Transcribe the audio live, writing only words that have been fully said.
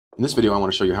In this video, I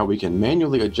want to show you how we can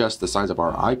manually adjust the size of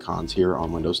our icons here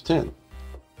on Windows 10.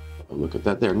 Look at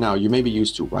that there. Now, you may be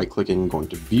used to right-clicking, going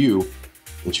to View,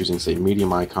 and choosing, say,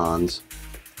 medium icons,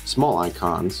 small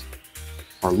icons,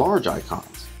 or large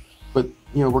icons. But,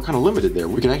 we're kind of limited there.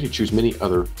 We can actually choose many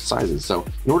other sizes. So,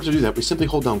 in order to do that, we simply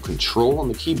hold down Ctrl on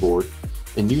the keyboard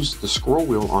and use the scroll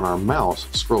wheel on our mouse,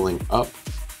 scrolling up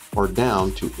or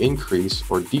down to increase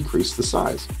or decrease the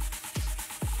size.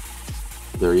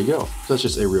 There you go. So that's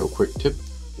just a real quick tip.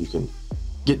 You can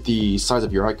get the size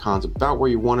of your icons about where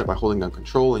you want it by holding down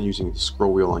Control and using the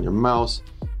scroll wheel on your mouse.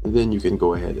 And then you can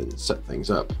go ahead and set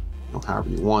things up, however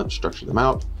you want, structure them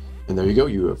out. And there you go.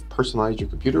 You have personalized your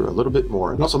computer a little bit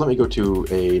more. And also, let me go to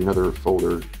another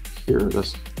folder here.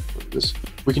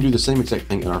 We can do the same exact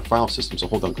thing in our file system. So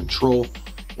hold down Control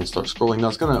and start scrolling. Now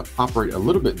it's going to operate a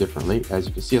little bit differently. As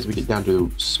you can see, as we get down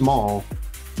to small,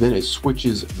 then it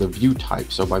switches the view type.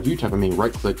 So by view type, I mean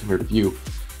right click, come here to view.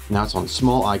 Now it's on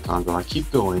small icon, but I keep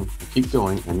going,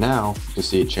 and now you can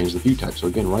see it changed the view type. So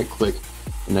again, right click,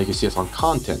 and now you can see it's on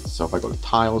content. So if I go to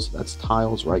tiles, that's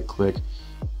tiles, right click,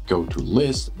 go to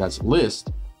list, that's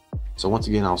list. So once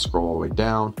again, I'll scroll all the way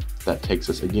down. That takes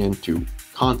us again to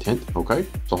content, okay?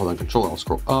 So hold on Control, I'll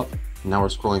scroll up. Now we're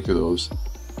scrolling through those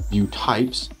view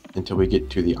types until we get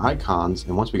to the icons.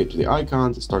 And once we get to the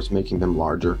icons, it starts making them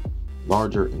larger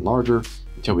and larger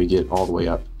until we get all the way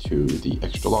up to the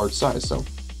extra large size. So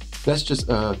that's just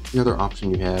another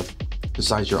option you have to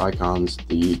size your icons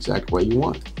the exact way you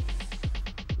want.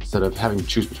 Instead of having to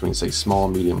choose between, say, small,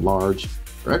 medium, large,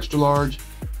 or extra large,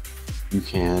 you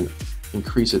can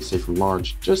increase it, say, from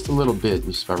large just a little bit.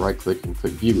 Just by right click and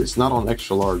click view. It's not on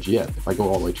extra large yet. If I go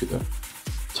all the way to the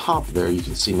top there, you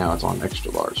can see now it's on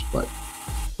extra large. But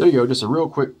there you go, just a real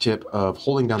quick tip of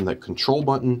holding down that Control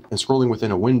button and scrolling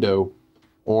within a window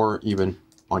or even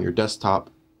on your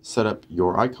desktop. Set up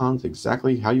your icons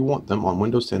exactly how you want them on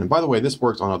Windows 10. And by the way, this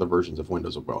works on other versions of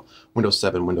Windows as well. Windows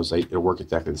 7, Windows 8, it'll work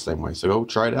exactly the same way. So go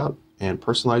try it out and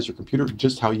personalize your computer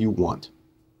just how you want.